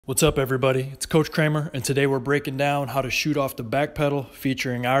What's up, everybody? It's Coach Cramer, and today we're breaking down how to shoot off the back pedal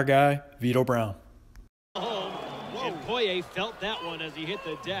featuring our guy, Vitto Brown. And Poye felt that one as he hit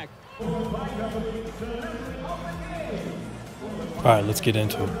the deck. All right, let's get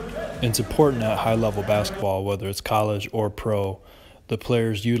into it. It's important at high-level basketball, whether it's college or pro, the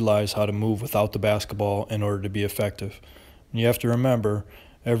players utilize how to move without the basketball in order to be effective. And you have to remember,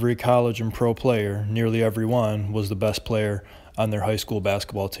 every college and pro player, nearly every one, was the best player on their high school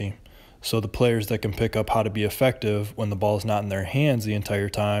basketball team. So the players that can pick up how to be effective when the ball's not in their hands the entire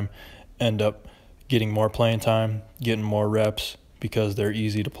time end up getting more playing time, getting more reps, because they're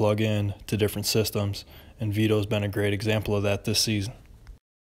easy to plug in to different systems, and Vitto's been a great example of that this season.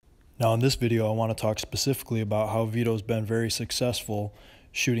 Now in this video, I want to talk specifically about how Vitto's been very successful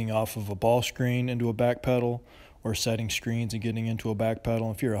shooting off of a ball screen into a back pedal, or setting screens and getting into a back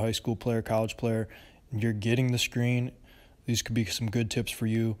pedal. If you're a high school player, college player, and you're getting the screen, these could be some good tips for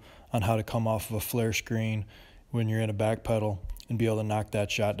you on how to come off of a flare screen when you're in a back pedal and be able to knock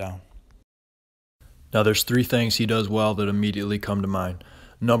that shot down. Now there's three things he does well that immediately come to mind.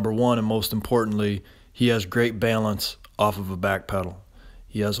 Number one, and most importantly, he has great balance off of a back pedal.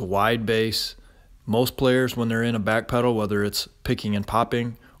 He has a wide base. Most players, when they're in a back pedal, whether it's picking and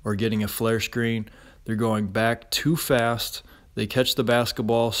popping or getting a flare screen, they're going back too fast. They catch the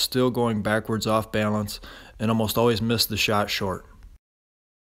basketball still going backwards off balance and almost always miss the shot short.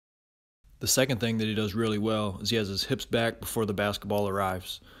 The second thing that he does really well is he has his hips back before the basketball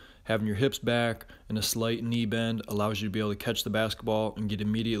arrives. Having your hips back and a slight knee bend allows you to be able to catch the basketball and get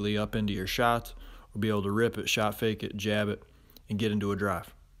immediately up into your shot, or be able to rip it, shot fake it, jab it, and get into a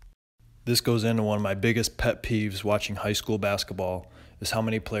drive. This goes into one of my biggest pet peeves watching high school basketball, is how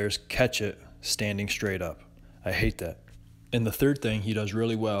many players catch it standing straight up. I hate that. And the third thing he does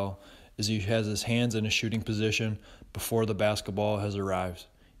really well is he has his hands in a shooting position before the basketball has arrived.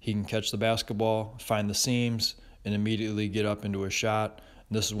 He can catch the basketball, find the seams, and immediately get up into a shot.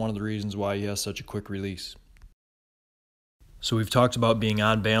 And this is one of the reasons why he has such a quick release. So we've talked about being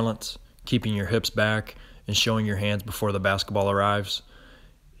on balance, keeping your hips back, and showing your hands before the basketball arrives.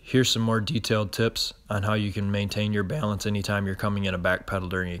 Here's some more detailed tips on how you can maintain your balance anytime you're coming in a back pedal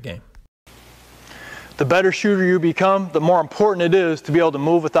during a game. The better shooter you become, the more important it is to be able to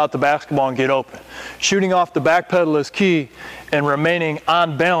move without the basketball and get open. Shooting off the back pedal is key, and remaining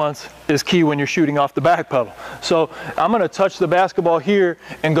on balance is key when you're shooting off the back pedal. So I'm going to touch the basketball here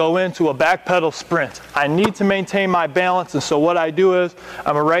and go into a back pedal sprint. I need to maintain my balance, and so what I do is,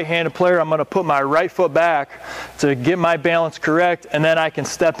 I'm a right-handed player, I'm going to put my right foot back to get my balance correct, and then I can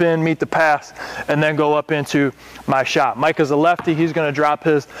step in, meet the pass, and then go up into my shot. Mike is a lefty, he's going to drop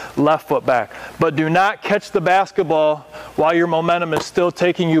his left foot back. But do not catch the basketball while your momentum is still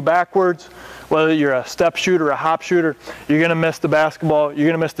taking you backwards. Whether you're a step shooter, a hop shooter, you're going to miss the basketball, you're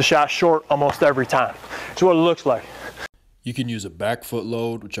going to miss the shot short almost every time. It's what it looks like. You can use a back foot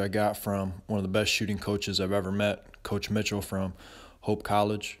load, which I got from one of the best shooting coaches I've ever met, Coach Mitchell from Hope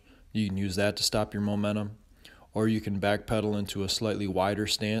College. You can use that to stop your momentum. Or you can backpedal into a slightly wider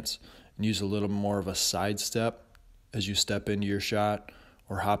stance and use a little more of a side step as you step into your shot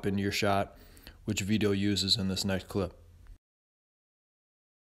or hop into your shot, which Vitto uses in this next clip.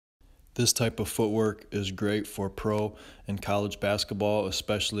 This type of footwork is great for pro and college basketball,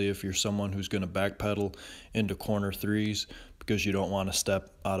 especially if you're someone who's going to backpedal into corner threes because you don't want to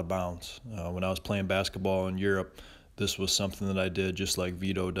step out of bounds. When I was playing basketball in Europe, this was something that I did just like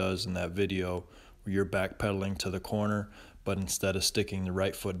Vitto does in that video, where you're backpedaling to the corner, but instead of sticking the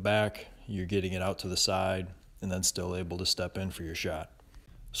right foot back, you're getting it out to the side and then still able to step in for your shot.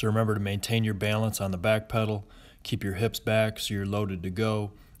 So remember to maintain your balance on the back pedal, keep your hips back so you're loaded to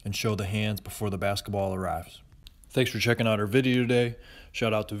go, and show the hands before the basketball arrives. Thanks for checking out our video today.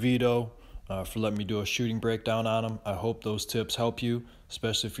 Shout out to Vitto for letting me do a shooting breakdown on him. I hope those tips help you,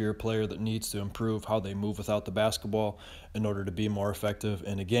 especially if you're a player that needs to improve how they move without the basketball in order to be more effective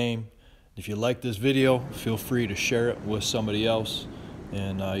in a game. If you like this video, feel free to share it with somebody else,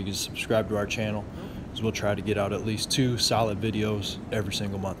 and you can subscribe to our channel, as we'll try to get out at least 2 solid videos every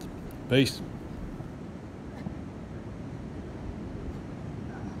single month. Peace.